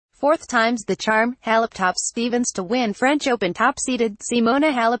Fourth time's the charm, Halep tops Stevens to win French Open. Top-seeded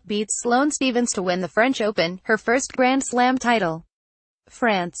Simona Halep beats Sloane Stevens to win the French Open, her first Grand Slam title.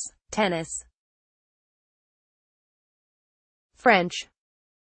 France. Tennis. French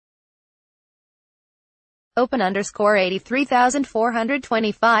Open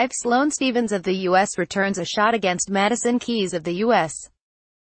 _83,425 Sloane Stevens of the U.S. returns a shot against Madison Keys of the U.S.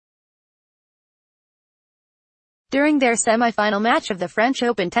 during their semi-final match of the French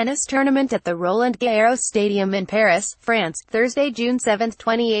Open tennis tournament at the Roland-Garros Stadium in Paris, France, Thursday, June 7,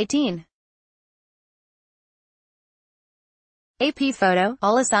 2018. AP photo,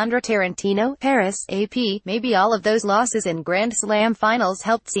 Alessandra Tarantino, Paris, AP. Maybe all of those losses in Grand Slam finals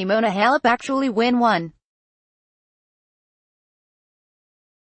helped Simona Halep actually win one.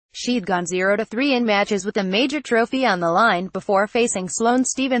 She'd gone 0-3 in matches with a major trophy on the line before facing Sloane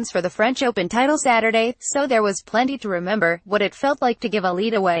Stevens for the French Open title Saturday, so there was plenty to remember: what it felt like to give a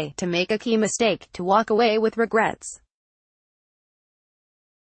lead away, to make a key mistake, to walk away with regrets.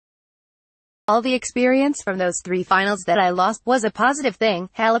 All the experience from those three finals that I lost was a positive thing,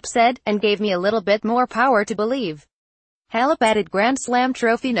 Halep said, and gave me a little bit more power to believe. Halep added Grand Slam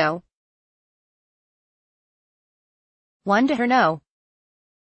trophy no. 1 to her no.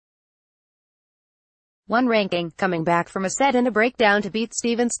 1 ranking, coming back from a set and a breakdown to beat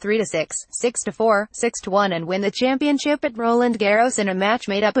Stevens 3-6, 6-4, 6-1 and win the championship at Roland-Garros in a match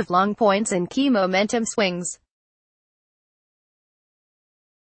made up of long points and key momentum swings.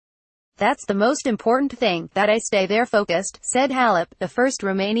 That's the most important thing, that I stay there focused, said Halep, the first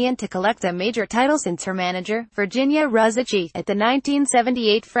Romanian to collect a major title since her manager, Virginia Ruzici, at the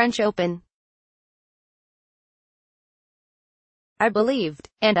 1978 French Open. I believed,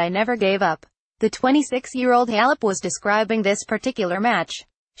 and I never gave up. The 26-year-old Halep was describing this particular match.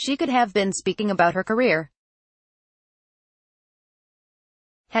 She could have been speaking about her career.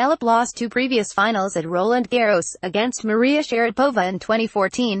 Halep lost 2 previous finals at Roland-Garros, against Maria Sharapova in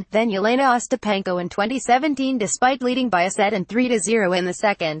 2014, then Yelena Ostapenko in 2017 despite leading by a set and 3-0 in the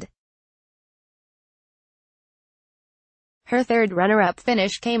second. Her third runner-up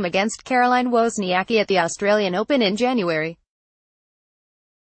finish came against Caroline Wozniacki at the Australian Open in January.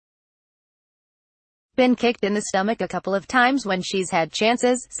 Been kicked in the stomach a couple of times when she's had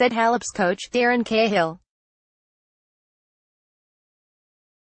chances, said Halep's coach, Darren Cahill.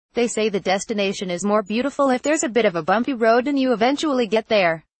 They say the destination is more beautiful if there's a bit of a bumpy road and you eventually get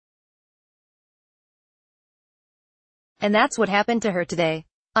there. And that's what happened to her today.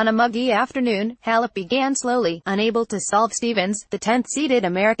 On a muggy afternoon, Halep began slowly, unable to solve Stevens, the 10th-seeded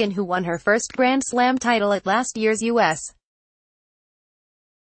American who won her first Grand Slam title at last year's U.S.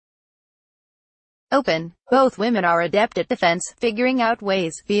 Open. Both women are adept at defense, figuring out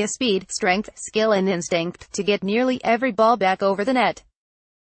ways, via speed, strength, skill and instinct, to get nearly every ball back over the net.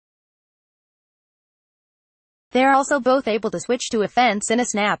 They're also both able to switch to offense in a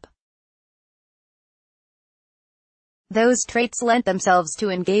snap. Those traits lent themselves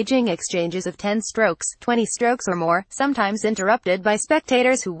to engaging exchanges of 10 strokes, 20 strokes or more, sometimes interrupted by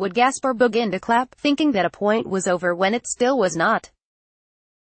spectators who would gasp or begin to clap, thinking that a point was over when it still was not.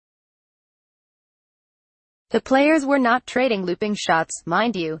 The players were not trading looping shots,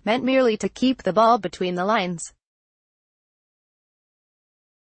 mind you, meant merely to keep the ball between the lines.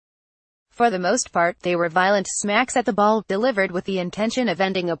 For the most part, they were violent smacks at the ball, delivered with the intention of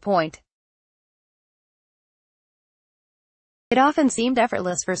ending a point. It often seemed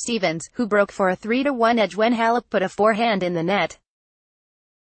effortless for Stevens, who broke for a 3-1 edge when Halep put a forehand in the net.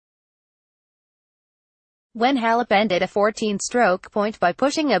 When Halep ended a 14-stroke point by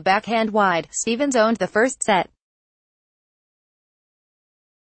pushing a backhand wide, Stevens owned the first set.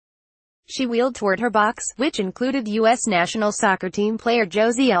 She wheeled toward her box, which included U.S. national soccer team player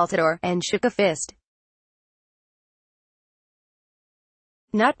Josie Altidore, and shook a fist.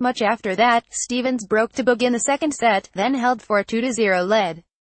 Not much after that, Stevens broke to begin the second set, then held for a 2-0 lead.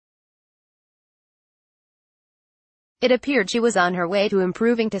 It appeared she was on her way to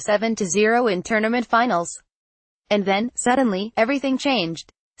improving to 7-0 in tournament finals. And then, suddenly, everything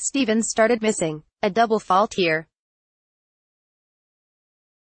changed. Stevens started missing. A double fault here.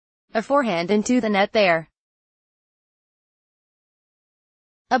 A forehand into the net there.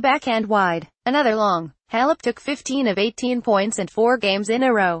 A backhand wide. Another long. Halep took 15 of 18 points in 4 games in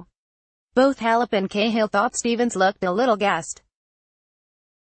a row. Both Halep and Cahill thought Stevens looked a little gassed.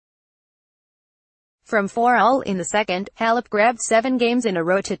 From 4-all in the second, Halep grabbed 7 games in a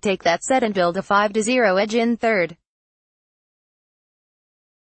row to take that set and build a 5-0 edge in third.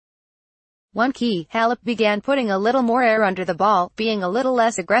 One key, Halep began putting a little more air under the ball, being a little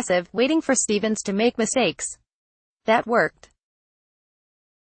less aggressive, waiting for Stevens to make mistakes. That worked.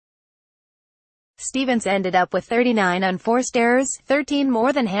 Stevens ended up with 39 unforced errors, 13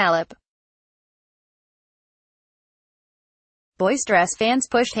 more than Halep. Boisterous fans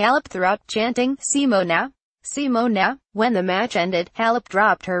pushed Halep throughout, chanting, "Simona! Simona!" When the match ended, Halep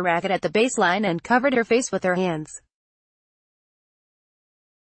dropped her racket at the baseline and covered her face with her hands.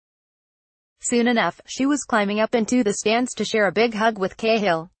 Soon enough, she was climbing up into the stands to share a big hug with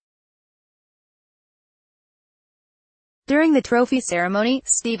Cahill. During the trophy ceremony,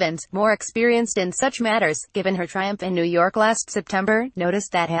 Stevens, more experienced in such matters, given her triumph in New York last September,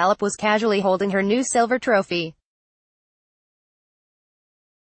 noticed that Halep was casually holding her new silver trophy.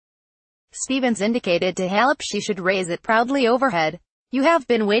 Stevens indicated to Halep she should raise it proudly overhead. "You have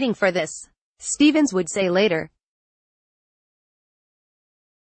been waiting for this," Stevens would say later.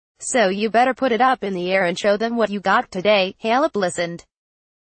 "So you better put it up in the air and show them what you got today." Halep listened.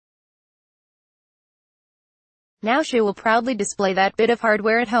 Now she will proudly display that bit of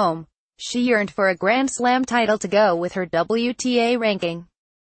hardware at home. She yearned for a Grand Slam title to go with her WTA ranking.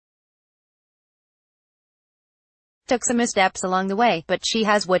 Took some missteps along the way, but she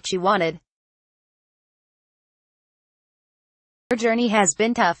has what she wanted. Her journey has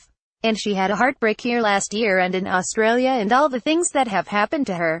been tough. And she had a heartbreak here last year and in Australia and all the things that have happened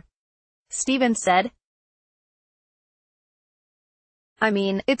to her, Stevens said. "I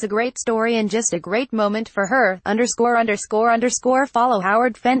mean, it's a great story and just a great moment for her, ______. Follow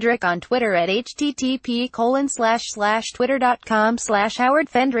Howard Fendrick on Twitter at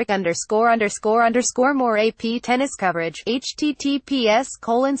http://twitter.com/HowardFendrick_____. More AP tennis coverage,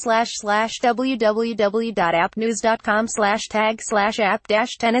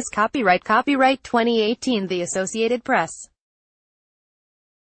 https://www.appnews.com/tag/app-tennis. Copyright 2018 The Associated Press.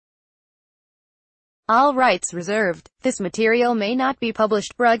 All rights reserved. This material may not be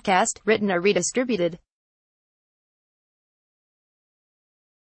published, broadcast, written or redistributed.